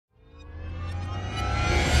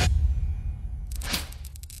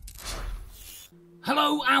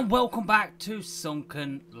Hello and welcome back to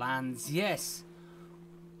Sunkenland. Yes,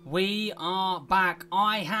 we are back.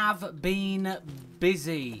 I have been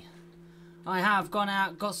busy. I have gone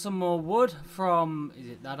out, got some more wood from,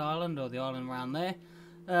 is it that island or the island around there?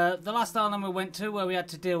 The last island we went to where we had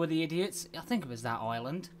to deal with the idiots. I think it was that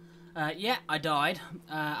island. Yeah, I died.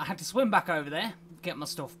 I had to swim back over there, get my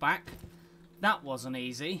stuff back. That wasn't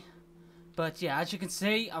easy. But yeah, as you can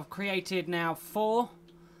see, I've created now 4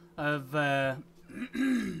 of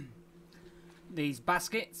these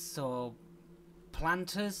baskets or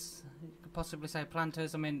planters. You could possibly say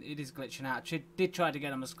planters. I mean, it is glitching out. I did try to get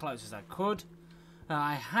them as close as I could.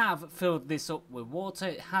 I have filled this up with water.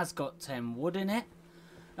 It has got 10 wood in it.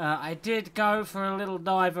 I did go for a little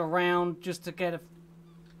dive around just to get a...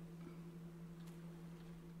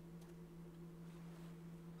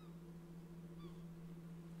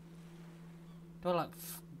 Do I like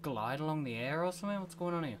glide along the air or something? What's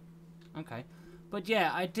going on here? Okay. But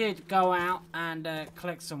yeah, I did go out and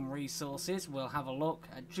collect some resources. We'll have a look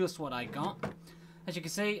at just what I got. As you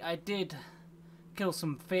can see, I did kill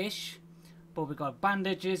some fish. But we've got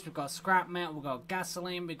bandages, we've got scrap metal, we've got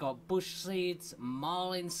gasoline, we've got bush seeds,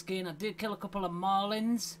 marlin skin. I did kill a couple of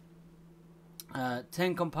marlins.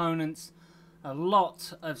 10 components. A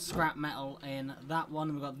lot of scrap metal in that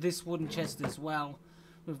one. We've got this wooden chest as well.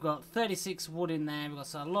 We've got 36 wood in there. We've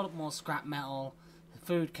got a lot more scrap metal, a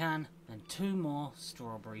food can, and 2 more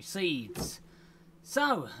strawberry seeds.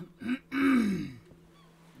 So,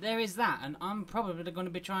 there is that. And I'm probably going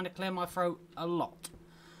to be trying to clear my throat a lot.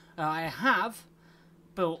 I have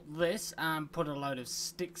built this and put a load of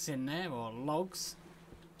sticks in there, or logs.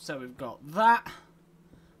 So we've got that.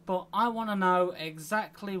 But I want to know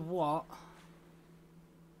exactly what...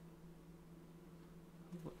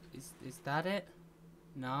 Is that it?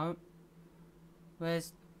 No.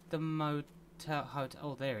 Where's the motel hotel?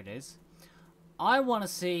 Oh, there it is. I want to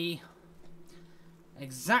see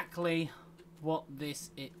exactly what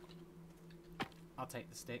this is. I'll take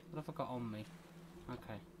the stick. What have I got on me?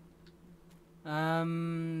 Okay.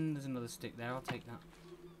 There's another stick there. I'll take that.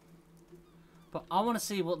 But I want to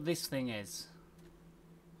see what this thing is.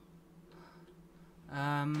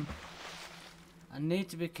 I need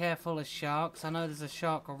to be careful of sharks. I know there's a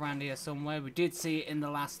shark around here somewhere. We did see it in the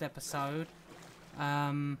last episode.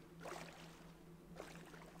 As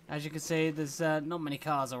you can see, there's not many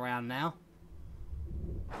cars around now.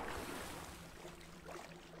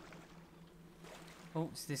 Oh,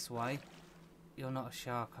 it's this way. You're not a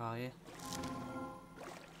shark, are you?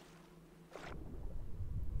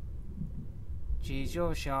 Jeez,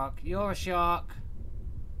 you're a shark. You're a shark.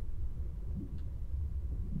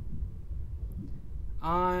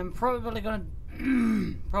 I'm probably gonna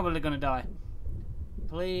die.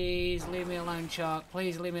 Please leave me alone, shark.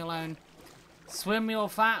 Please leave me alone. Swim your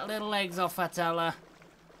fat little legs off, I tell her.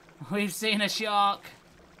 We've seen a shark.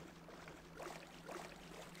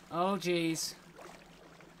 Oh, jeez.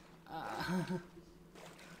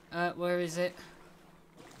 Where is it?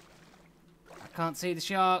 I can't see the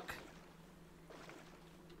shark.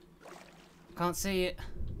 Can't see it.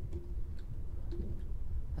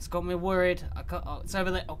 That's got me worried. I can't, oh, it's over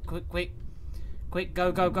there. Oh, quick, quick. Quick,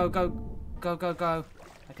 go, go, go, go. Go, go, go.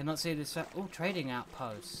 I cannot see this. Oh, trading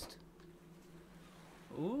outpost.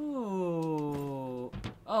 Ooh.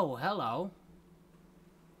 Oh, hello.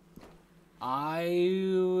 I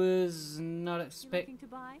was not expecting to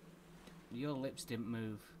buy. Your lips didn't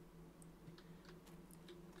move.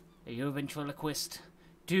 Are you a ventriloquist?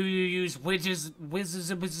 Do you use wizards?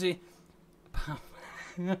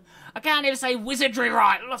 I can't even say wizardry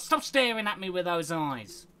right. Stop staring at me with those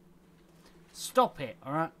eyes. Stop it,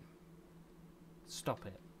 alright? Stop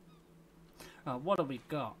it. What have we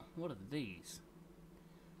got? What are these?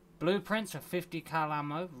 Blueprints for 50 cal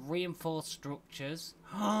ammo. Reinforced structures.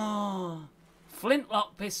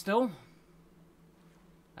 Flintlock pistol.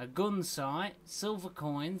 A gun sight. Silver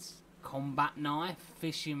coins. Combat knife.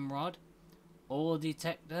 Fishing rod. Ore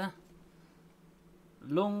detector.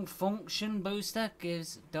 Lung function booster.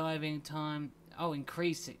 Gives diving time. Oh,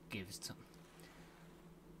 increase it gives time.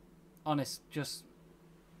 Honest, just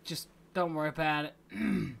don't worry about it.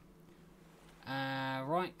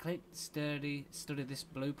 Right click, study this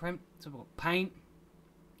blueprint. So we've got paint,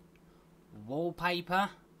 wallpaper.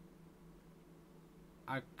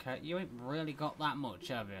 Okay, you ain't really got that much,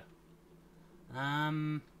 have you?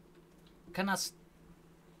 Can I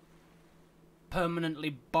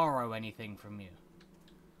permanently borrow anything from you?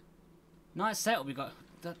 Nice setup we got.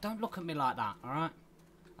 Don't look at me like that, alright?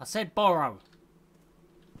 I said borrow.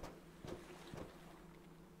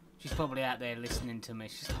 She's probably out there listening to me.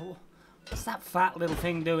 She's like, what's that fat little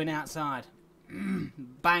thing doing outside?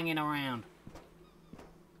 Banging around.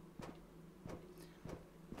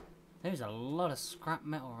 There's a lot of scrap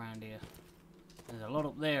metal around here. There's a lot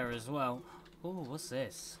up there as well. Oh, what's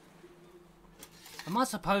this? Am I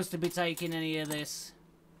supposed to be taking any of this?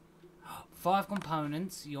 5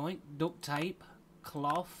 components, yoink, duct tape,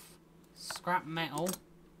 cloth, scrap metal.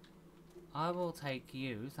 I will take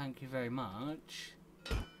you, thank you very much.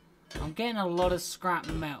 I'm getting a lot of scrap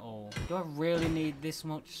metal. Do I really need this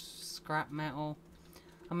much scrap metal?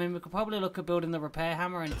 I mean, we could probably look at building the repair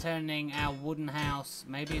hammer and turning our wooden house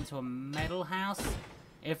maybe into a metal house.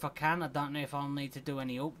 If I can. I don't know if I'll need to do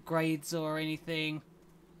any upgrades or anything.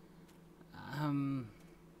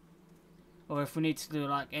 Or if we need to do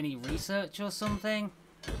like any research or something.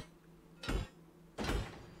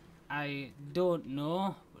 I don't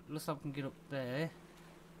know. But looks like I can get up there.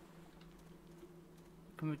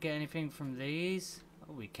 Can we get anything from these?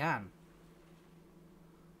 Oh, we can.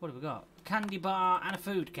 What have we got? Candy bar and a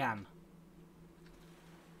food can.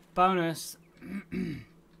 Bonus.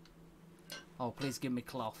 Oh, please give me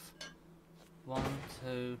cloth. 1,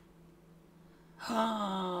 2.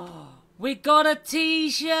 We got a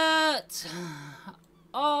t-shirt!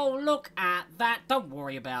 Oh, look at that. Don't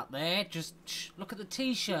worry about that. Just look at the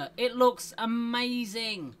t-shirt. It looks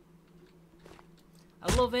amazing.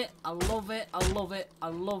 I love it. I love it. I love it. I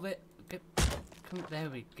love it. Come, there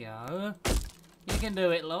we go. You can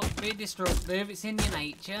do it, look. Be destructive. It's in your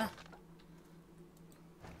nature.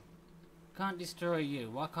 Can't destroy you.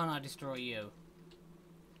 Why can't I destroy you?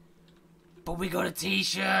 But we got a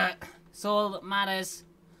t-shirt. It's all that matters.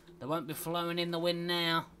 They won't be flowing in the wind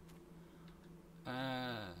now.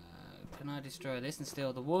 Can I destroy this and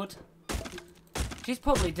steal the wood? She's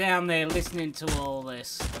probably down there listening to all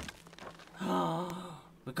this. Oh,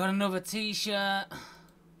 we got another t-shirt.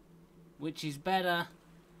 Which is better.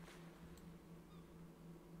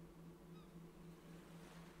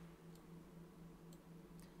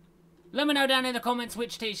 Let me know down in the comments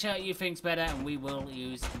which t-shirt you think's better, and we will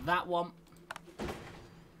use that one.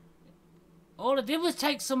 All I did was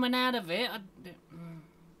take something out of it. I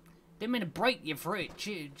didn't mean to break your fridge.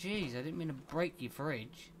 Jeez, I didn't mean to break your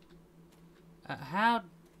fridge. How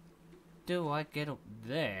do I get up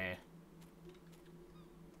there?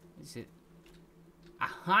 Is it?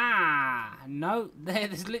 Aha! No,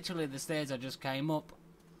 there's literally the stairs I just came up.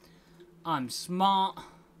 I'm smart.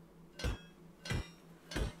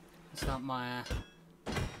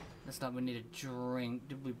 Looks like we need a drink.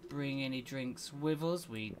 Did we bring any drinks with us?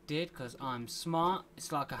 We did, because I'm smart.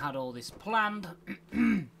 It's like I had all this planned.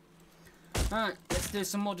 Alright, let's do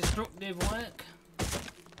some more destructive work.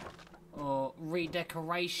 Or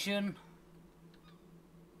redecoration.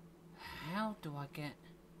 How do I get...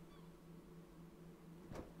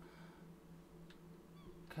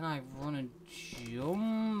 Can I run and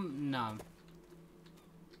jump? No.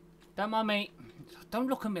 Don't mind me. Don't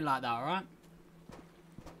look at me like that, alright?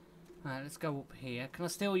 Alright, let's go up here. Can I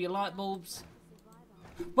steal your light bulbs?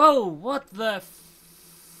 Whoa! What the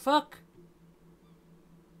fuck?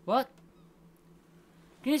 What?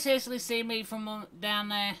 Can you seriously see me from down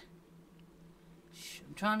there? Shh,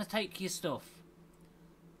 I'm trying to take your stuff.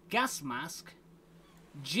 Gas mask.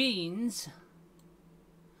 Jeans.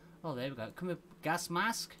 Oh, there we go. Come here. Gas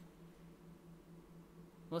mask.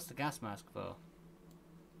 What's the gas mask for?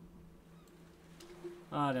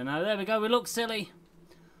 I don't know. There we go. We look silly.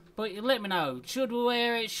 But let me know. Should we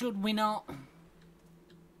wear it? Should we not?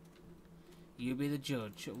 You be the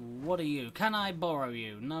judge. What are you? Can I borrow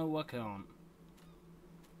you? No, I can't.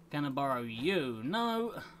 Can I borrow you? No.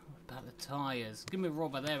 What about the tyres? Give me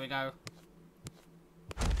rubber. There we go.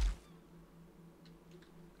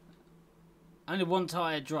 Only one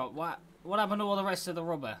tyre drop. What happened to all the rest of the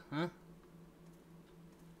rubber? Huh?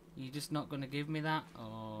 You just not going to give me that?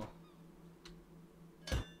 Or...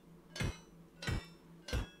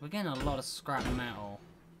 We're getting a lot of scrap metal.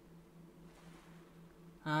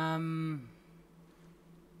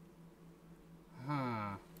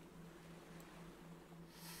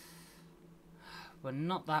 We're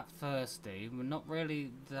not that thirsty. We're not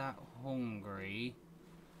really that hungry.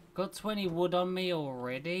 Got 20 wood on me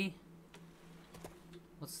already.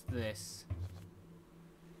 What's this?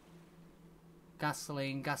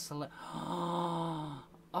 Gasoline, gasoline.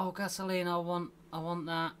 Oh, gasoline. I want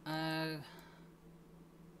that.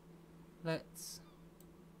 Let's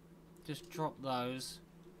just drop those.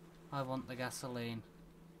 I want the gasoline.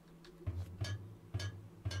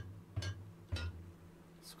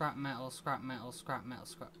 Scrap metal, scrap metal, scrap metal,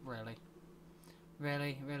 scrap... Really?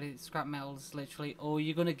 Really? Really? Scrap metal is literally all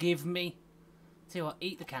you're gonna give me? Tell you what,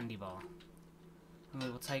 eat the candy bar. And we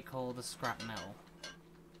will take all the scrap metal.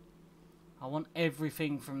 I want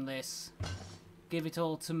everything from this. Give it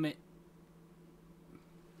all to me.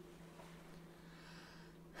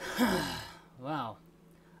 Well,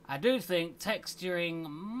 I do think texturing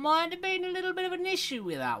might have been a little bit of an issue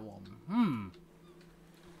with that one.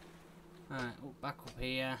 Alright, back up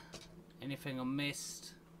here. Anything I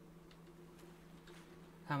missed?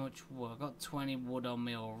 How much wood? I've got 20 wood on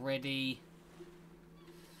me already.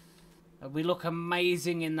 We look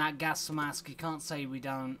amazing in that gas mask. You can't say we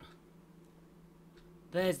don't.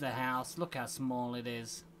 There's the house. Look how small it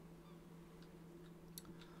is.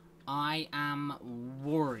 I am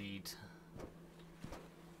worried.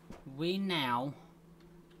 We now...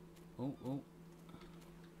 Oh.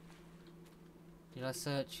 Did I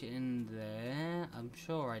search in there? I'm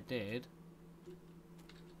sure I did.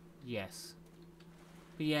 Yes.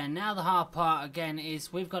 But yeah, now the hard part again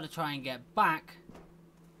is we've got to try and get back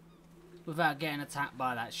without getting attacked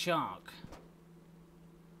by that shark.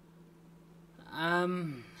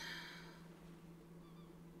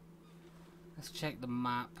 Let's check the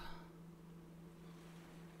map.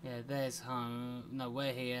 Yeah, there's home. No,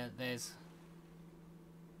 we're here. There's...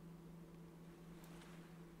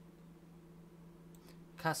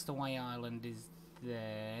 Castaway Island is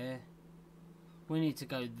there. We need to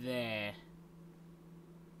go there.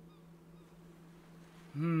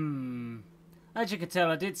 As you can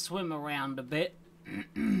tell, I did swim around a bit.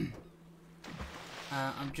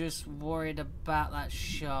 I'm just worried about that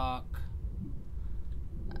shark.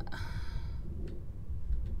 I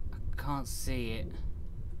can't see it.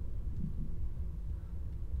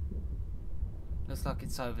 Looks like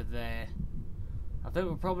it's over there. I think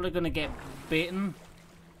we're probably going to get bitten.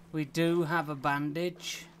 We do have a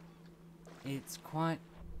bandage. It's quite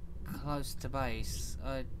close to base.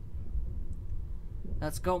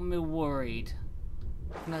 That's got me worried.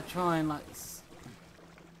 Can I try and like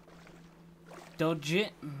dodge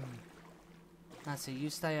it? That's it. You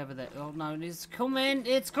stay over there. Oh no, it's coming!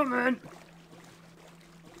 It's coming!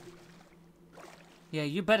 Yeah,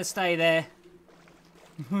 you better stay there.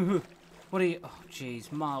 What are you? Oh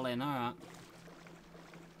jeez, Marlin. All right.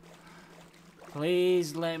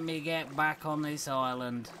 Please let me get back on this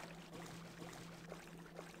island.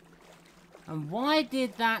 And why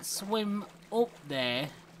did that swim up there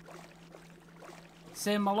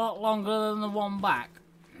seem a lot longer than the one back?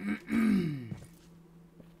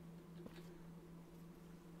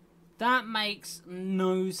 That makes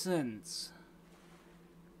no sense.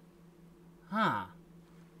 Huh.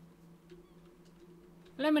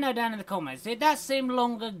 Let me know down in the comments. Did that seem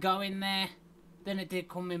longer going there than it did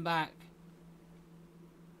coming back?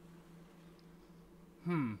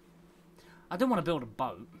 I don't want to build a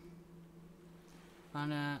boat.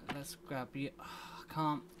 And let's grab you. Oh, I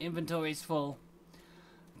can't. Inventory's full.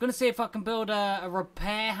 I'm gonna see if I can build a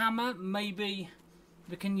repair hammer. Maybe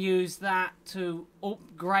we can use that to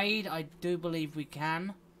upgrade. I do believe we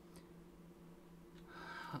can.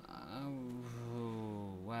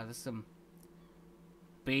 Oh, wow, there's some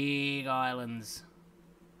big islands.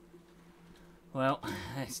 Well,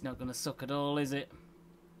 it's not gonna suck at all, is it?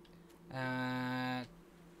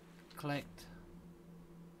 Collect.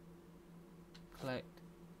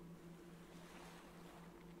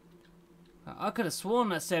 I could have sworn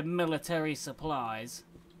that said military supplies.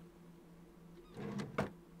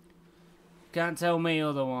 Can't tell me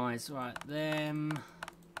otherwise. Right, them.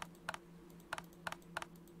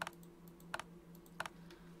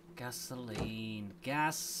 Gasoline.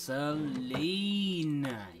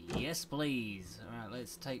 Yes, please. Alright,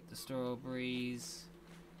 let's take the strawberries.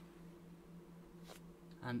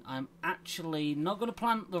 And I'm actually not going to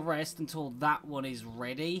plant the rest until that one is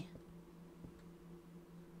ready.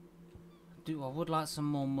 I would like some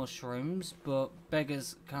more mushrooms, but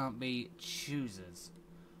beggars can't be choosers.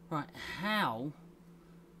 Right, how,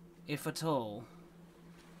 if at all,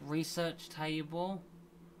 research table,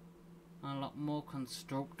 unlock more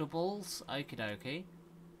constructibles, okie dokie.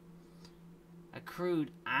 A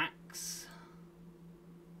crude axe,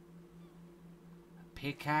 a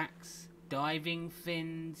pickaxe, diving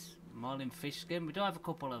fins, marlin fish skin. We do have a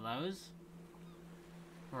couple of those.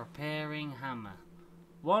 Repairing hammer.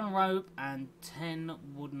 1 rope and 10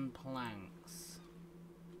 wooden planks.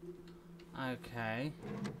 Okay.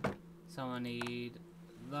 So I need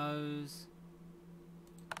those.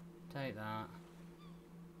 Take that.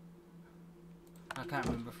 I can't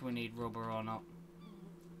remember if we need rubber or not.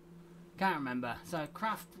 Can't remember. So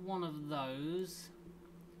craft one of those.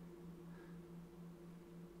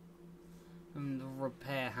 And the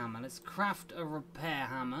repair hammer. Let's craft a repair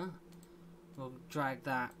hammer. We'll drag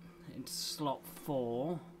that into slot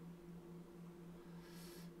 4.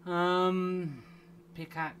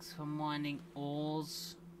 Pickaxe for mining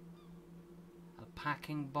ores. A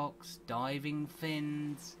packing box. Diving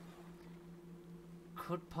fins.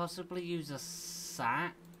 Could possibly use a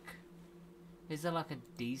sack. Is there like a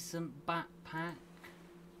decent backpack?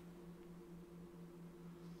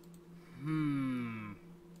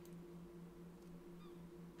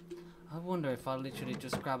 I wonder if I literally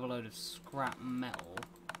just grab a load of scrap metal,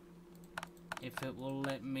 if it will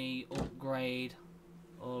let me upgrade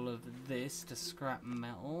all of this to scrap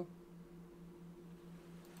metal.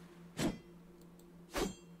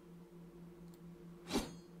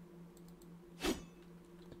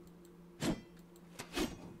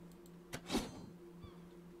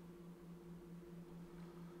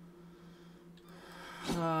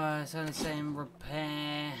 Oh, it's only saying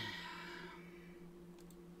repair.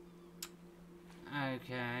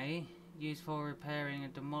 Okay. Used for repairing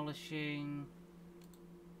and demolishing.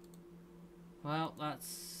 Well,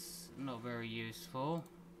 that's not very useful.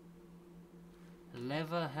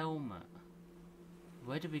 Leather helmet.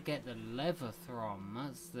 Where did we get the leather from?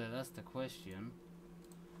 That's the question.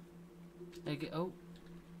 Oh,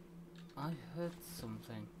 I heard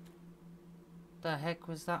something. The heck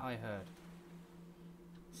was that I heard?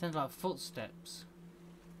 Sounds like footsteps.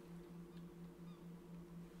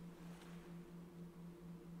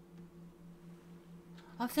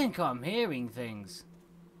 I think I'm hearing things.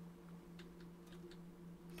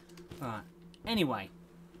 Right. Anyway,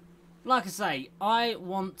 like I say, I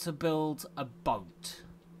want to build a boat.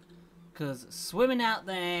 Because swimming out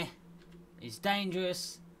there is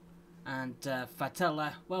dangerous. And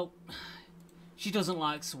Fatella, well, she doesn't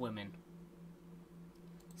like swimming.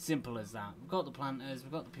 Simple as that. We've got the planters,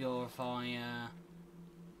 we've got the purifier.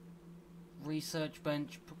 Research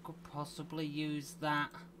bench, could possibly use that.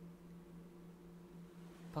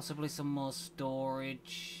 Possibly some more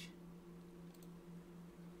storage.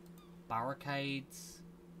 Barricades.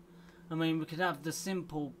 I mean, we could have the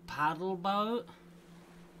simple paddle boat.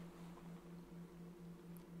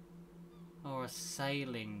 Or a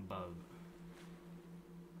sailing boat.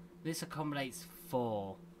 This accommodates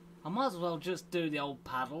 4. I might as well just do the old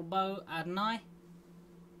paddle boat, hadn't I?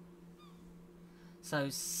 So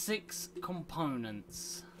 6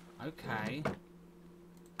 components. Okay.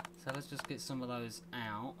 So let's just get some of those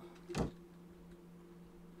out.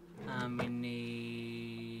 And we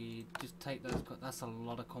need... just take those... that's a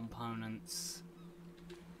lot of components.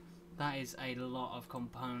 That is a lot of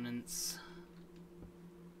components.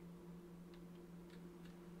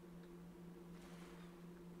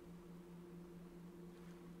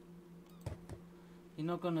 You're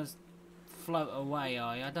not gonna float away,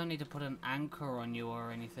 are you? I don't need to put an anchor on you or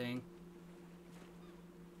anything.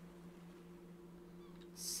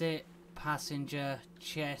 Sit, passenger,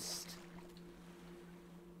 chest.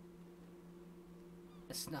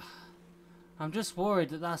 It's not... I'm just worried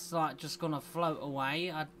that that's like just gonna float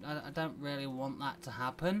away. I don't really want that to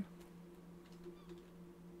happen.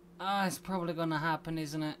 It's probably gonna happen,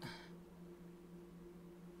 isn't it?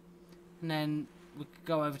 And then we could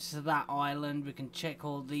go over to that island. We can check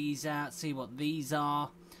all these out, see what these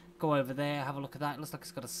are. Go over there, have a look at that. It looks like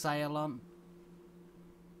it's got a sail on.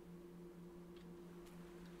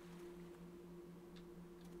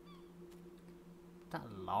 That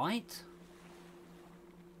light?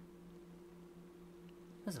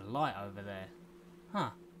 There's a light over there. Huh.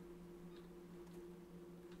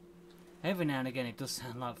 Every now and again it does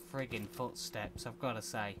sound like friggin' footsteps, I've got to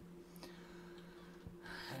say.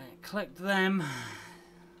 Collect them.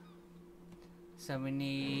 So we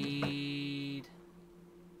need...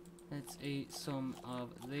 let's eat some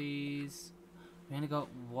of these. We only got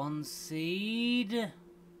 1 seed.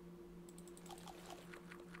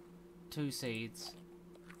 2 seeds.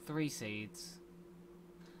 3 seeds.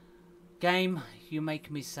 Game, you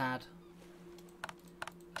make me sad.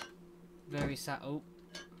 Very sad. Oh.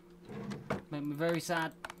 Make me very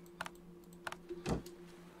sad.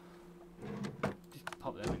 Just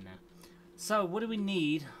pop them in there. So, what do we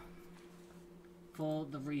need for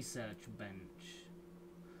the research bench?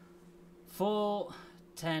 4,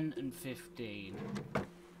 10, and 15.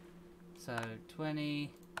 So,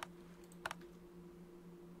 20...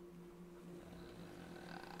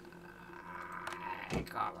 I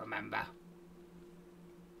can't remember.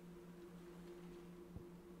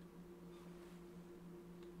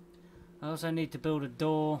 I also need to build a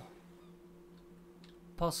door.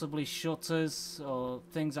 Possibly shutters or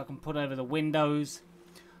things I can put over the windows.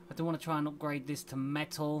 I do want to try and upgrade this to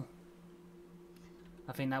metal.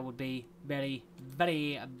 I think that would be very,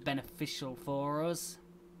 very beneficial for us.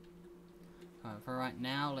 Alright, for right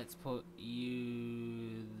now, let's put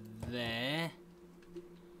you there.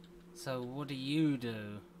 So what do you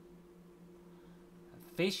do?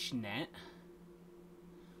 A fish net.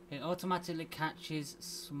 It automatically catches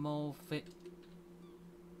small fish.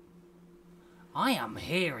 I am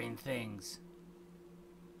hearing things.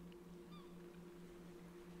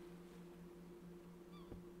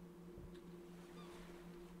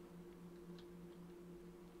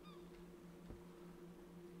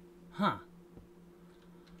 Huh.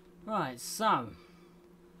 Right, so.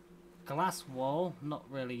 Glass wall, not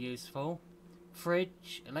really useful.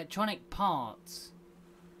 Fridge, electronic parts.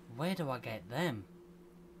 Where do I get them?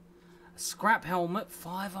 A scrap helmet,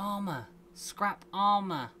 5 armor. Scrap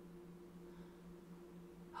armor.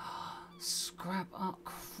 Scrap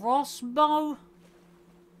crossbow.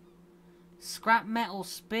 Scrap metal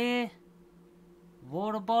spear.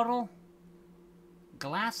 Water bottle.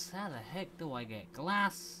 Glass. How the heck do I get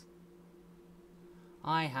glass?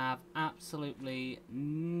 I have absolutely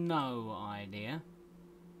no idea.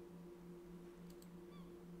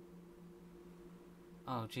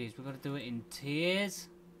 Oh jeez, we've got to do it in tiers.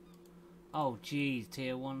 Oh jeez,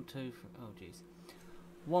 tier 1, 2, 3. Oh jeez.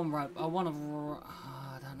 1 rope. I want to.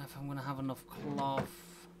 I don't know if I'm going to have enough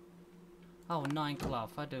cloth. Oh, 9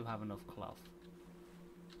 cloth. I do have enough cloth.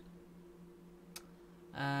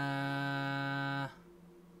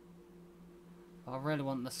 I really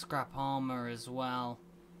want the scrap armor as well.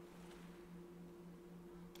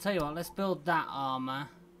 Tell you what, let's build that armor.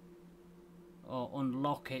 Or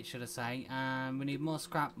unlock it, should I say. And we need more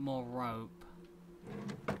scrap, more rope.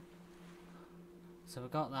 So we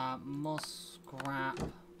got that. More scrap.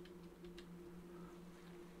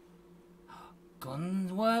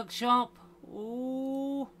 Guns workshop.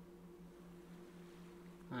 Ooh.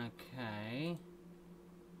 Okay.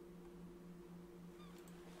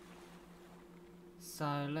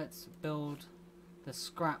 So let's build the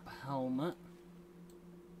scrap helmet.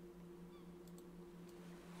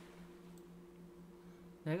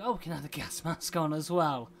 Oh, we can have the gas mask on as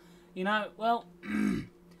well. You know, well,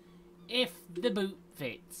 if the boot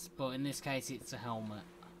fits, but in this case it's a helmet.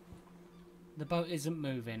 The boat isn't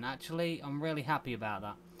moving. Actually, I'm really happy about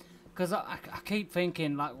that. Because I keep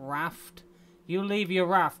thinking, like, raft. You leave your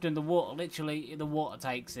raft in the water, literally, the water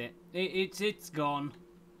takes it. It's gone.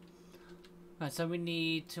 Right, so we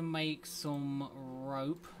need to make some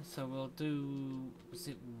rope. So we'll do, was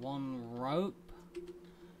it 1 rope?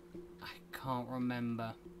 I can't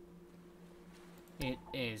remember. It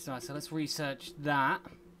is. Right, so let's research that.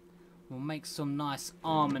 We'll make some nice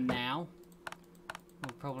armor now.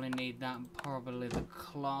 We'll probably need that and probably the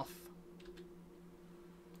cloth.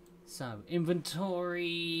 So,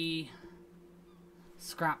 inventory.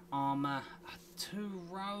 Scrap armor. 2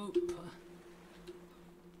 rope.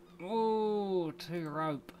 Oh, 2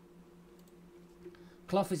 rope.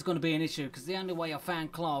 Cloth is going to be an issue because the only way I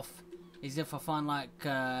found cloth is if I find like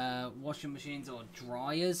washing machines or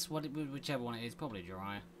dryers, whichever one it is, probably a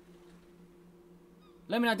dryer.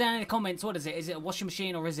 Let me know down in the comments, what is it? Is it a washing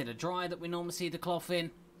machine or is it a dryer that we normally see the cloth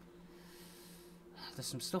in? There's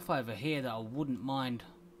some stuff over here that I wouldn't mind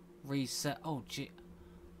reset. Oh, gee.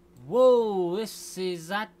 Whoa, this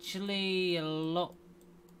is actually a lot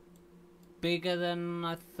bigger than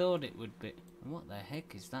I thought it would be. What the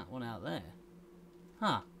heck is that one out there?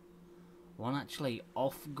 Huh. One actually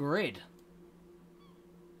off-grid.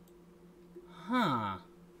 Huh.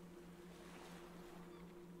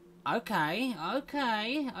 Okay,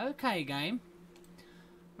 game.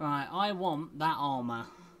 Right, I want that armor.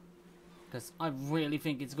 Because I really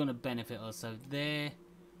think it's going to benefit us. So there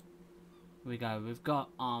we go. We've got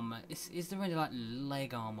armor. Is there any like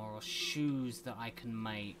leg armor or shoes that I can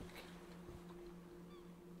make?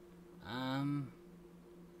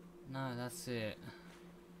 No, that's it.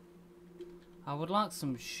 I would like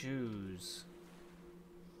some shoes.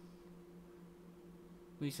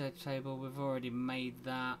 Research table, we've already made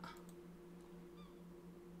that.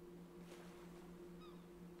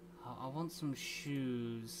 I want some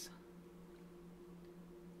shoes.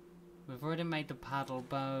 We've already made the paddle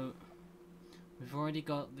boat. We've already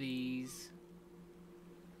got these.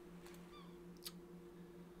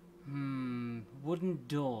 Wooden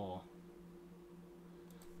door.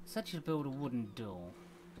 Let's actually build a wooden door.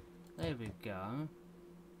 There we go.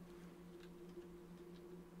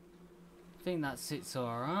 I think that sits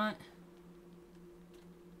alright.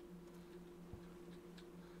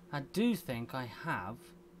 I do think I have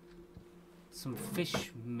some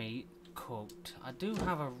fish meat cooked. I do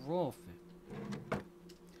have a raw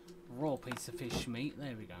piece of fish meat.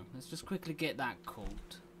 There we go. Let's just quickly get that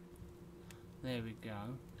cooked. There we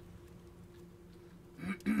go.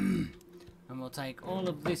 And we'll take all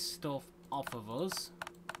of this stuff off of us.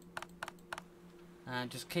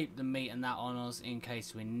 And just keep the meat and that on us in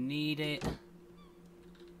case we need it.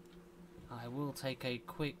 I will take a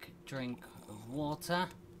quick drink of water.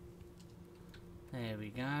 There we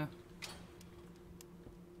go.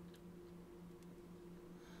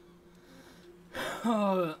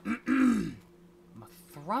 Oh, my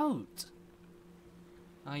throat.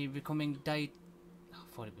 Are you becoming I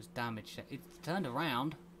thought it was damaged. It's turned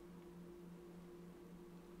around.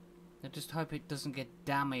 I just hope it doesn't get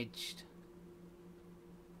damaged.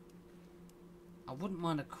 I wouldn't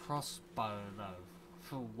mind a crossbow though,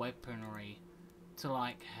 for weaponry to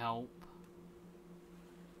like help.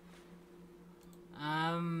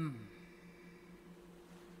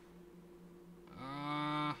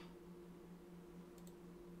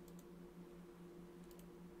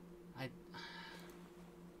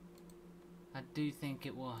 I do think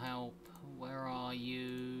it will help. Where are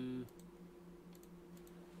you?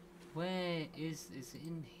 Where is it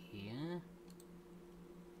in here?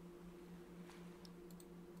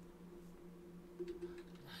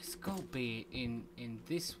 It's got to be in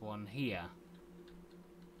this one here.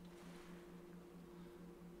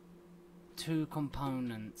 2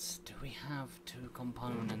 components. Do we have 2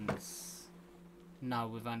 components? No,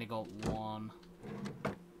 we've only got 1.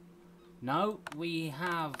 No, we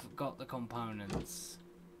have got the components.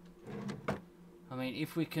 I mean,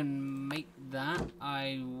 if we can make that,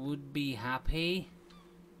 I would be happy.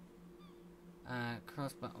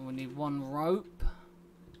 Crossbow. We need 1 rope.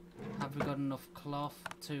 Have we got enough cloth?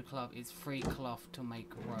 2 cloth. It's 3 cloth to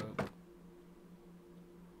make rope.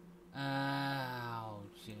 Oh,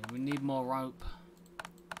 gee, we need more rope.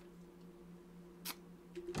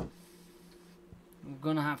 We're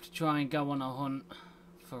gonna have to try and go on a hunt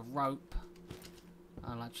for rope.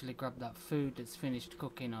 I'll actually grab that food that's finished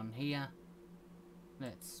cooking on here.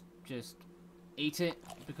 Let's just eat it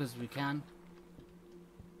because we can.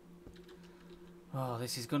 Oh,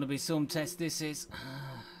 this is gonna be some test. This is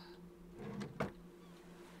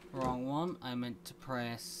wrong one. I meant to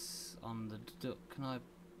press on the door. Can I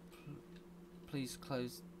please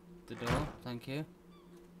close the door? Thank you.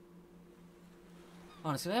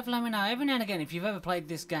 Honestly, let me know every now and again if you've ever played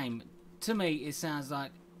this game. To me, it sounds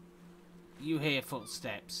like you hear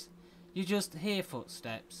footsteps. You just hear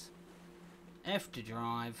footsteps. F to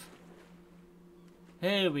drive.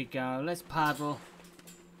 Here we go. Let's paddle.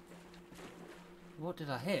 What did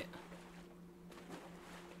I hit?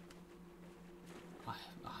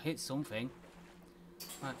 I hit something.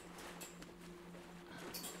 Right.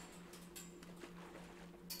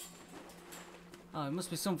 Oh, it must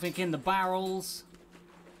be something in the barrels.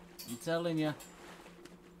 I'm telling you.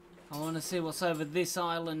 I want to see what's over this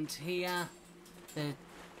island here.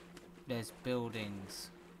 There's buildings.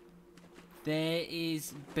 There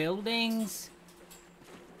is buildings.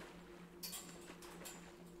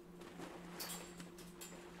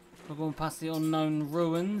 We're going past the unknown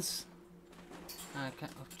ruins. Okay.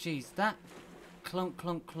 Oh, jeez, that clunk,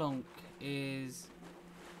 clunk, clunk is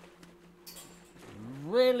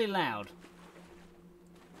really loud.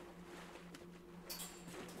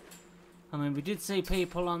 I mean, we did see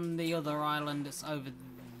people on the other island that's over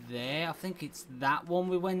there. I think it's that one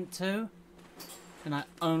we went to. And I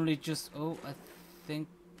only just... Oh, I think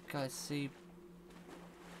I see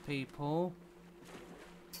people.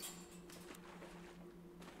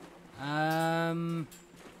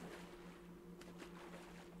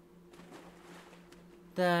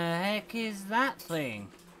 The heck is that thing?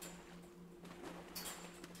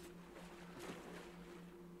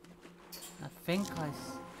 I think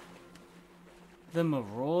the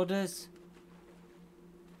Marauders.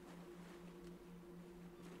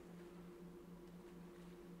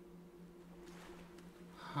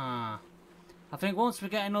 Huh. I think once we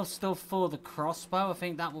get enough stuff for the crossbow, I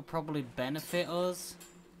think that will probably benefit us.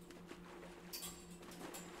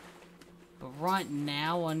 But right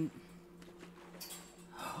now,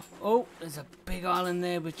 oh, there's a big island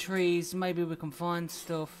there with trees. Maybe we can find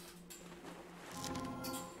stuff.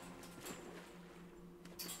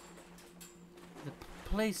 The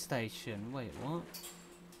police station. Wait, what?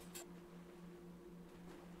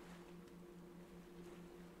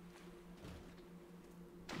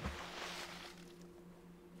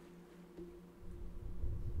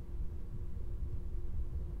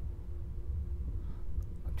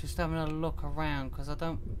 Just having a look around because I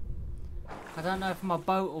don't know if my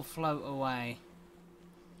boat will float away,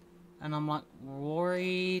 and I'm like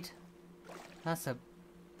worried. That's a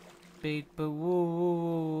big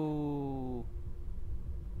boo.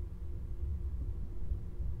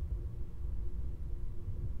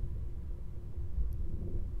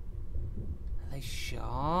 Are they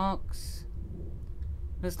sharks?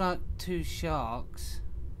 There's like 2 sharks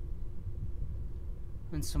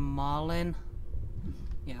and some marlin.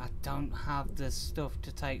 Yeah, I don't have the stuff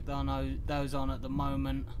to take those on at the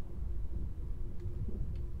moment.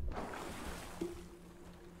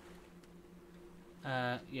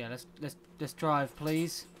 Yeah, let's drive,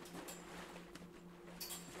 please.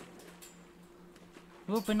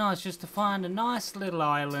 It would be nice just to find a nice little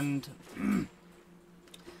island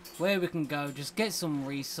where we can go, just get some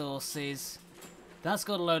resources, That's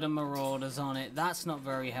got a load of marauders on it. That's not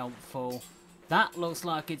very helpful. That looks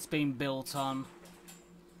like it's been built on.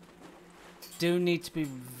 Do need to be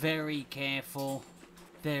very careful.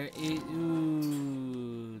 There is...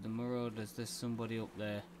 Ooh, the marauders. There's somebody up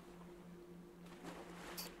there.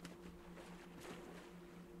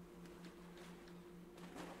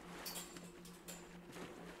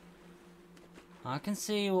 I can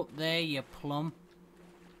see you up there, you plum.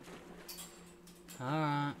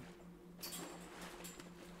 Alright.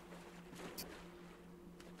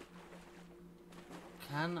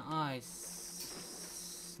 Can I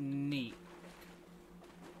sneak?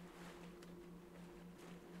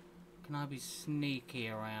 Can I be sneaky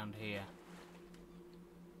around here?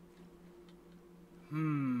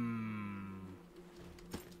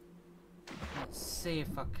 Let's see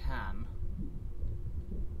if I can.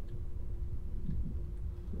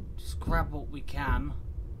 Just grab what we can.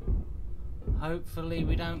 Hopefully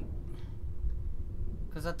we don't...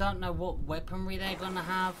 Because I don't know what weaponry they're going to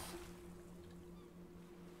have.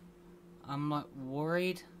 I'm like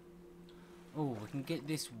worried. Oh, we can get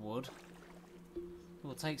this wood.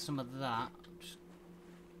 We'll take some of that. Just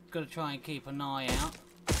gotta try and keep an eye out.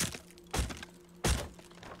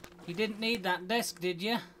 You didn't need that desk, did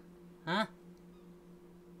you? Huh?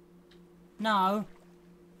 No?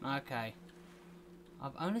 Okay.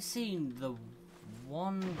 I've only seen the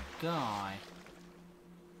one guy.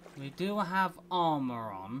 We do have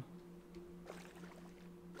armor on.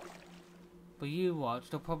 But you watch,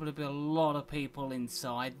 there'll probably be a lot of people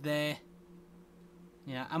inside there.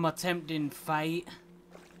 Yeah, am I tempting fate?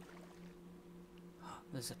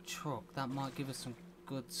 There's a truck. That might give us some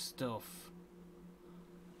good stuff.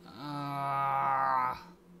 I'm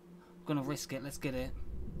gonna risk it. Let's get it.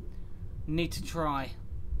 Need to try.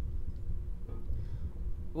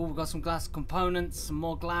 Oh, we've got some glass components, some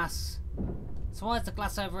more glass. So why is the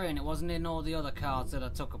glass over here and it wasn't in all the other cards that I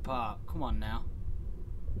took apart? Come on now.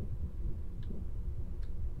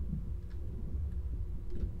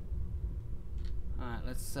 Alright,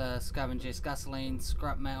 let's scavenge this. Gasoline,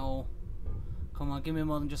 scrap metal. Come on, give me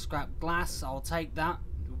more than just scrap glass. I'll take that.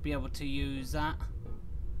 We'll be able to use that.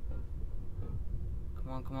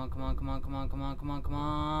 Come on, come on, come on, come on, come on, come on, come on, come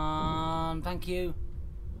on. Thank you.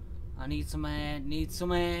 I need some air, need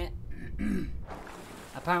some air.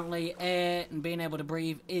 Apparently air and being able to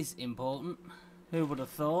breathe is important. Who would have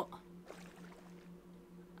thought?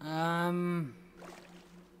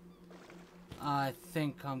 I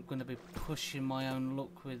think I'm going to be pushing my own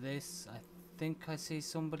luck with this. I think I see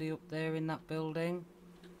somebody up there in that building.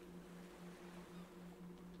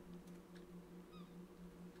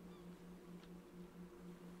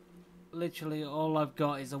 Literally all I've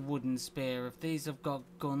got is a wooden spear. If these have got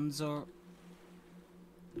guns or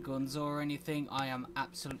anything, I am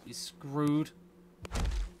absolutely screwed.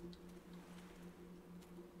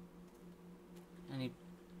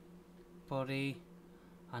 Anybody?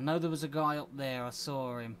 I know there was a guy up there. I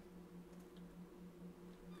saw him.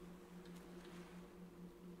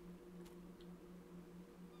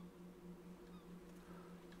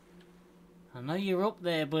 I know you're up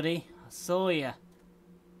there, buddy. I saw you.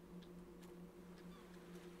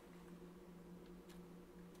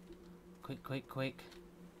 Quick, quick, quick.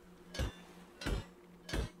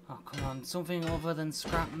 Oh, come on. Something other than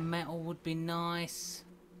scrap metal would be nice.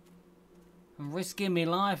 I'm risking my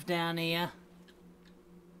life down here.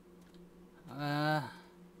 I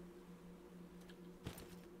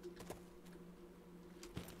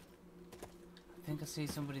think I see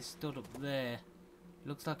somebody stood up there.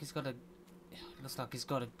 Looks like he's got a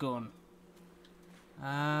gun.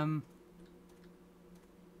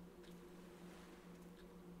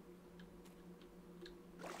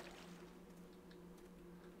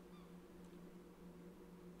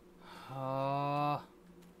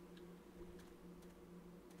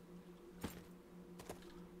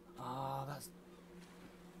 That's...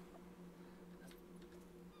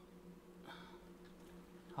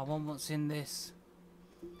 I want what's in this.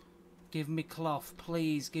 Give me cloth,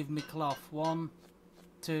 please. Give me cloth. 1,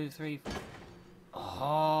 2, 3.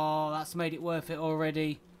 Oh, that's made it worth it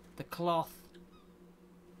already. The cloth.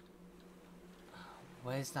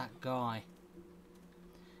 Where's that guy?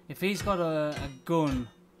 If he's got a gun,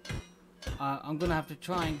 I'm gonna have to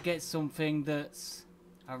try and get something that's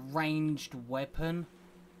a ranged weapon,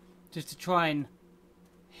 just to try and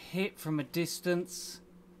hit from a distance.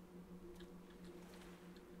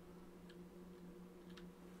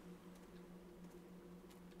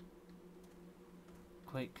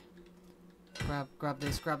 Quick. Grab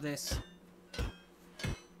this, grab this.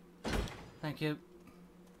 Thank you.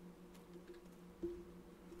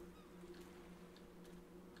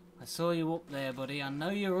 I saw you up there, buddy. I know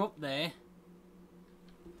you're up there.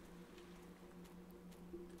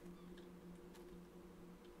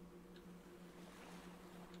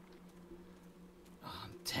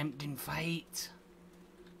 Fucking fate.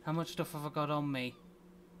 How much stuff have I got on me?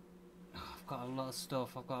 Oh, I've got a lot of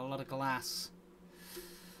stuff. I've got a lot of glass.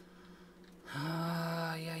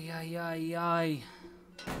 Yay.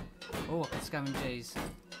 Oh, I can scavenge these.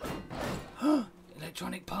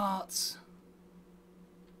 Electronic parts.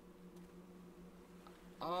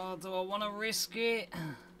 Oh, do I want to risk it?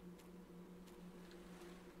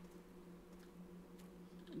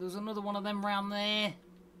 There's another one of them round there.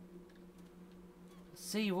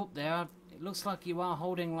 See you up there. It looks like you are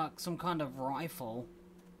holding like some kind of rifle.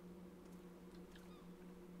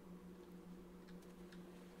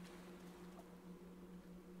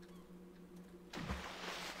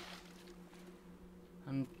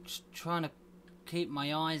 I'm just trying to keep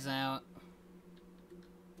my eyes out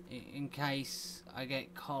in case I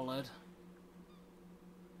get collared.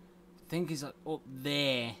 I think he's like up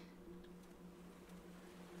there.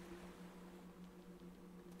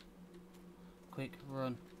 Quick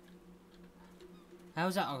run.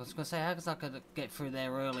 How's that? I was gonna say, how was I could get through there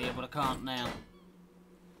earlier, but I can't now.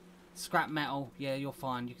 Scrap metal. Yeah, you're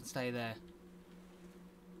fine. You can stay there.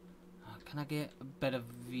 Can I get a better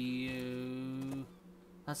view?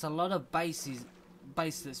 That's a lot of base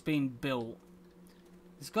that's been built.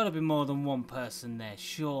 There's got to be more than one person there,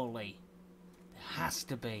 surely. There has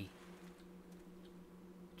to be.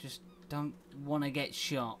 Just don't want to get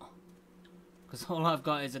shot. Because all I've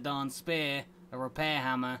got is a darn spear, a repair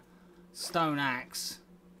hammer, stone axe,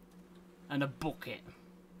 and a bucket.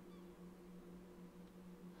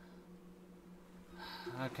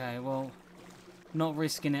 Okay, well, not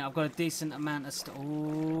risking it. I've got a decent amount of stuff.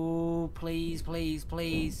 Oh, please, please,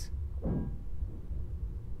 please.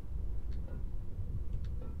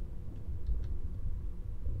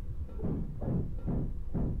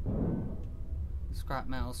 Scrap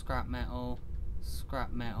metal, scrap metal,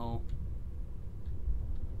 scrap metal.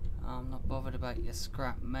 I'm not bothered about your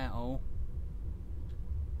scrap metal.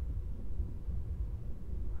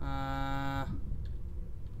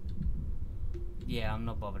 Yeah, I'm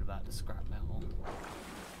not bothered about the scrap metal.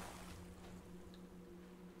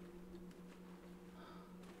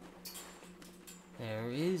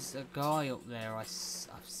 There is a guy up there. I've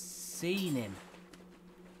seen him.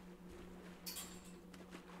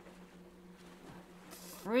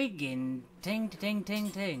 Friggin' ting ting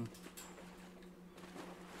ting ting.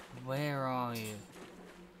 Where are you?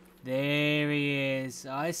 There he is.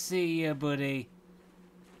 I see you, buddy.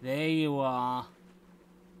 There you are.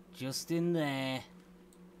 Just in there.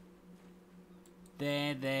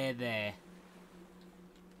 There.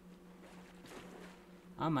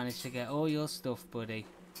 I managed to get all your stuff, buddy.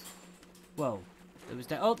 Whoa.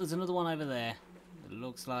 There's another one over there. It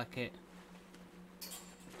looks like it.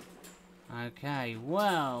 Okay,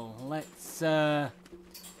 well, let's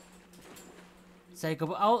say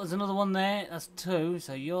goodbye. Oh, there's another one there. That's two.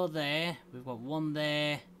 So you're there. We've got one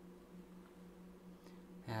there.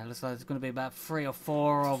 Yeah, looks like there's going to be about 3 or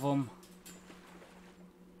 4 of them.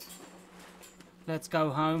 Let's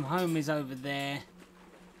go home. Home is over there.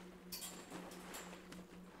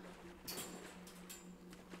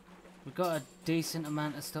 We've got a decent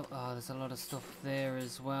amount of stuff. Oh, there's a lot of stuff there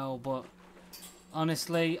as well, but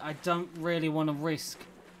honestly, I don't really want to risk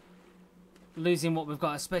losing what we've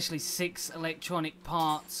got, especially 6 electronic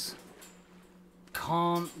parts.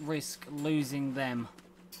 Can't risk losing them.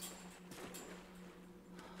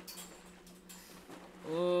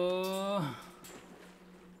 I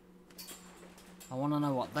want to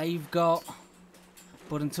know what they've got,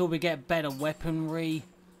 but until we get better weaponry,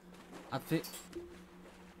 I think.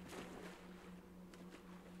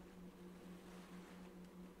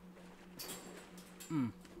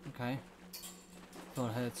 Okay. Thought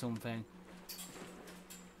I heard something.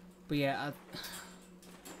 But yeah, I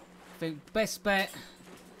think best bet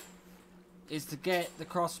is to get the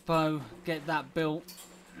crossbow, get that built.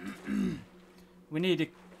 We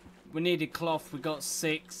needed cloth. We got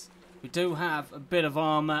 6. We do have a bit of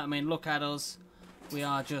armor. I mean, look at us. We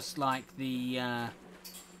are just like the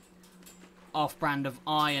off-brand of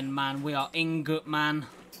Iron Man. We are Ingot Man.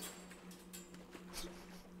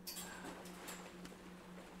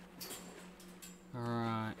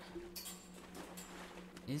 Alright.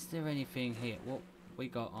 Is there anything here? What we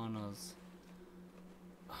got on us?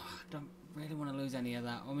 Oh, I don't really want to lose any of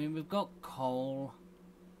that. I mean, we've got coal.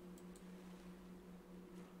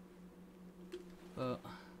 But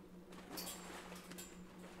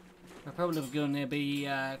we're probably going to be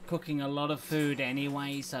cooking a lot of food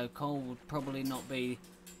anyway, so coal would probably not be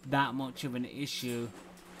that much of an issue.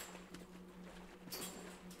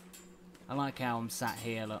 I like how I'm sat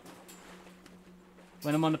here, look.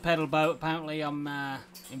 When I'm on the pedal boat, apparently I'm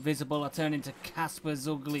invisible. I turn into Casper's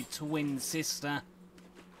ugly twin sister.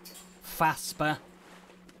 Fasper.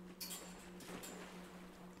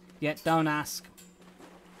 Yet, don't ask.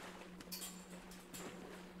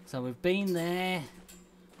 So we've been there.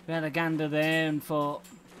 We had a gander there and thought,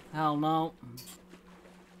 hell no.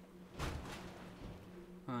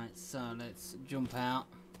 Right, so let's jump out.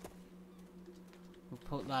 We'll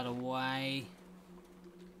put that away.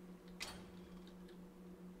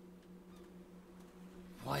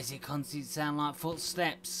 Why does it constantly sound like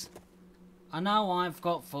footsteps? I know I've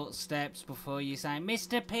got footsteps before you say,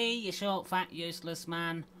 Mr. P, you short, fat, useless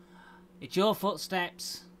man. It's your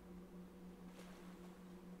footsteps.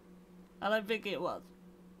 I don't think it was.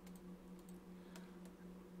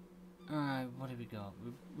 Alright, what have we got?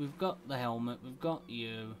 We've got the helmet, we've got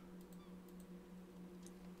you.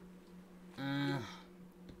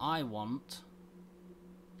 I want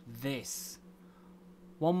this.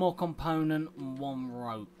 One more component and one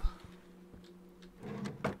rope.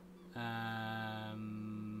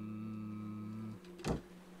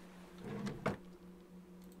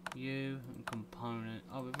 You and component.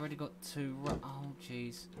 Oh, we've already got two. Oh,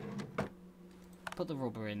 jeez. Put the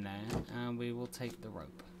rubber in there, and we will take the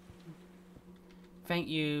rope. Thank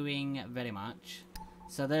you very much.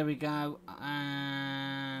 So there we go,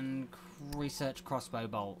 and research crossbow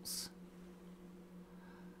bolts.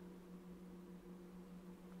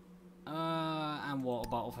 And water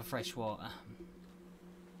bottle for fresh water.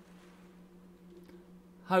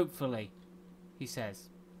 Hopefully, he says.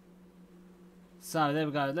 So there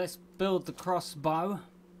we go. Let's build the crossbow.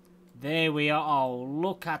 There we are. Oh,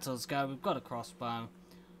 look at us go. We've got a crossbow.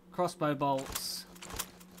 Crossbow bolts.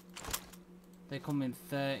 They come in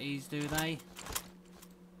 30s, do they?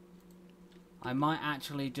 I might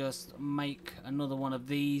actually just make another one of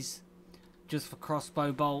these just for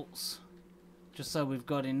crossbow bolts. Just so we've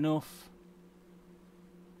got enough.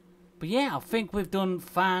 But yeah, I think we've done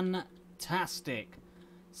fantastic.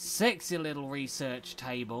 Sexy little research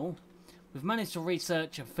table. We've managed to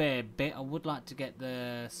research a fair bit. I would like to get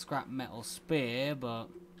the scrap metal spear, but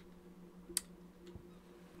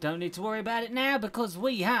don't need to worry about it now because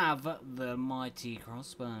we have the mighty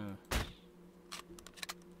crossbow.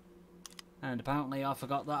 And apparently I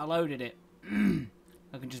forgot that I loaded it.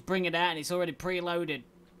 I can just bring it out and it's already preloaded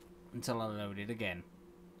until I load it again.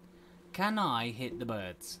 Can I hit the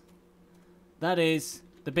birds? That is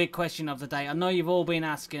the big question of the day. I know you've all been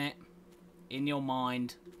asking it in your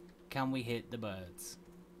mind. Can we hit the birds?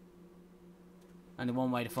 Only one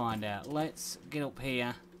way to find out. Let's get up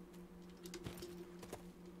here.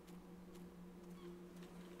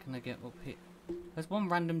 Can I get up here? There's one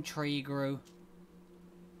random tree grew.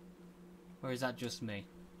 Or is that just me?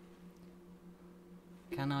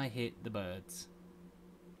 Can I hit the birds?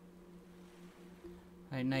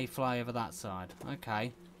 Hey, nay, fly over that side.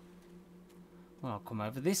 Okay. Well, I'll come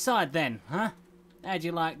over this side then, huh? How'd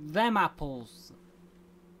you like them apples?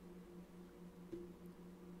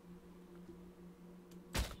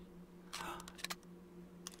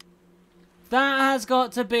 That has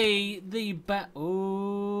got to be the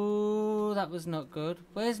ooh, that was not good.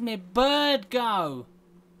 Where's my bird go?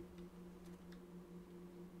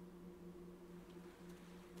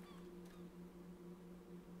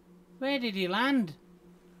 Where did he land?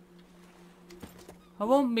 I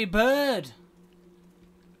want me bird.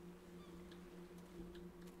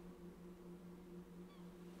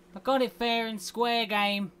 I got it fair and square,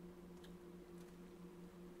 game.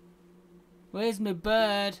 Where's my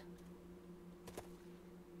bird?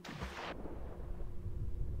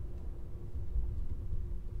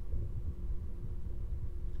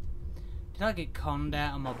 Did I get conned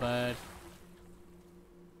out on my bird?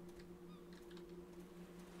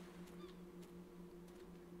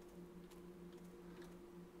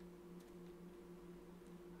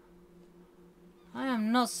 I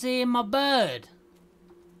am not seeing my bird.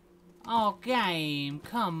 Oh, game,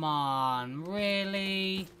 come on,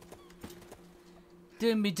 really?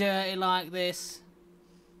 Doing me dirty like this?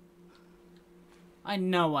 I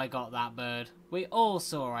know I got that bird. We all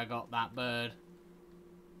saw I got that bird.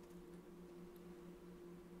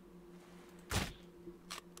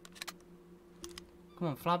 Come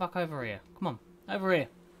on, fly back over here. Come on, over here.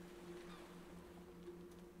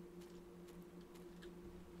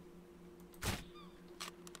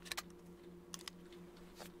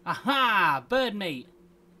 Aha! Bird meat!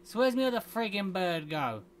 So where's my other friggin' bird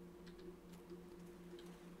go?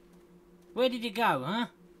 Where did you go, huh?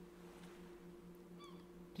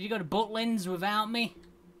 Did you go to Butlins without me?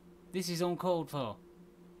 This is uncalled for.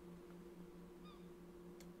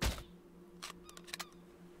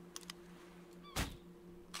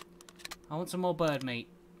 I want some more bird meat.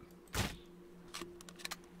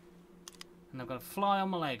 And I've got a fly on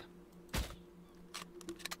my leg.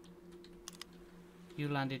 You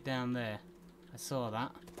landed down there. I saw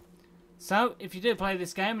that. So, if you do play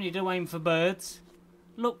this game and you do aim for birds,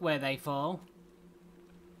 look where they fall.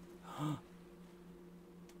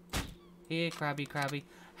 Here, crabby, crabby.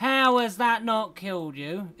 How has that not killed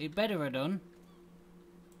you? It better have done.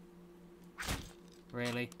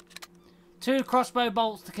 Really? 2 crossbow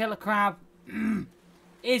bolts to kill a crab.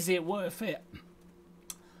 Is it worth it?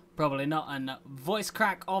 Probably not. And voice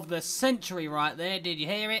crack of the century right there. Did you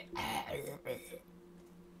hear it?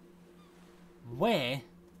 Where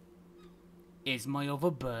is my other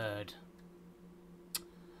bird?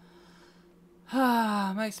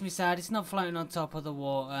 Ah, makes me sad. It's not floating on top of the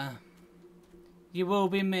water. You will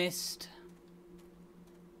be missed.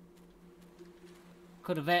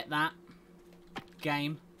 Could have ate that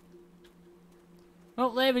game.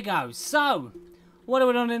 Well, there we go. So, what have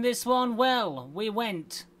we done in this one? Well, we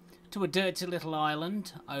went to a dirty little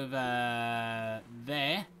island over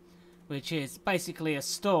there, which is basically a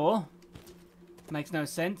store. Makes no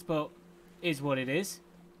sense, but is what it is.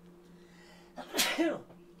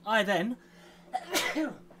 I then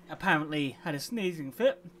apparently had a sneezing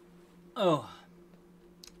fit. Oh,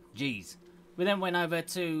 jeez. We then went over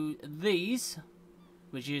to these,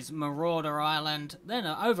 which is Marauder Island, then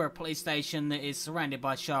over a police station that is surrounded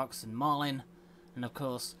by sharks and marlin, and of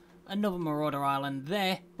course another Marauder Island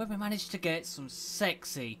there, where we managed to get some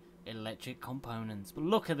sexy electric components. But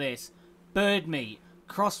look at this: bird meat,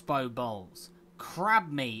 crossbow bolts,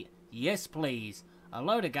 crab meat, yes please, a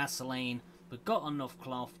load of gasoline, we've got enough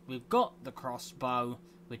cloth, we've got the crossbow,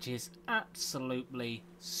 which is absolutely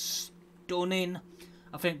stunning.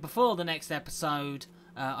 I think before the next episode,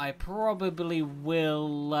 I probably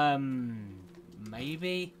will,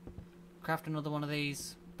 maybe craft another one of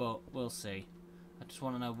these, but we'll see. I just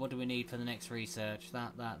want to know, what do we need for the next research?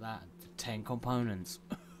 That, 10 components.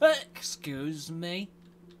 Excuse me.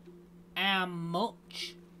 How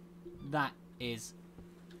much? That is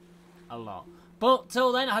a lot. But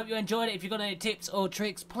till then, I hope you enjoyed it. If you've got any tips or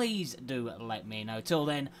tricks, please do let me know. Till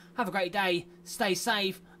then, have a great day, stay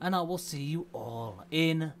safe, and I will see you all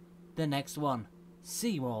in the next one.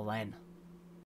 See you all then.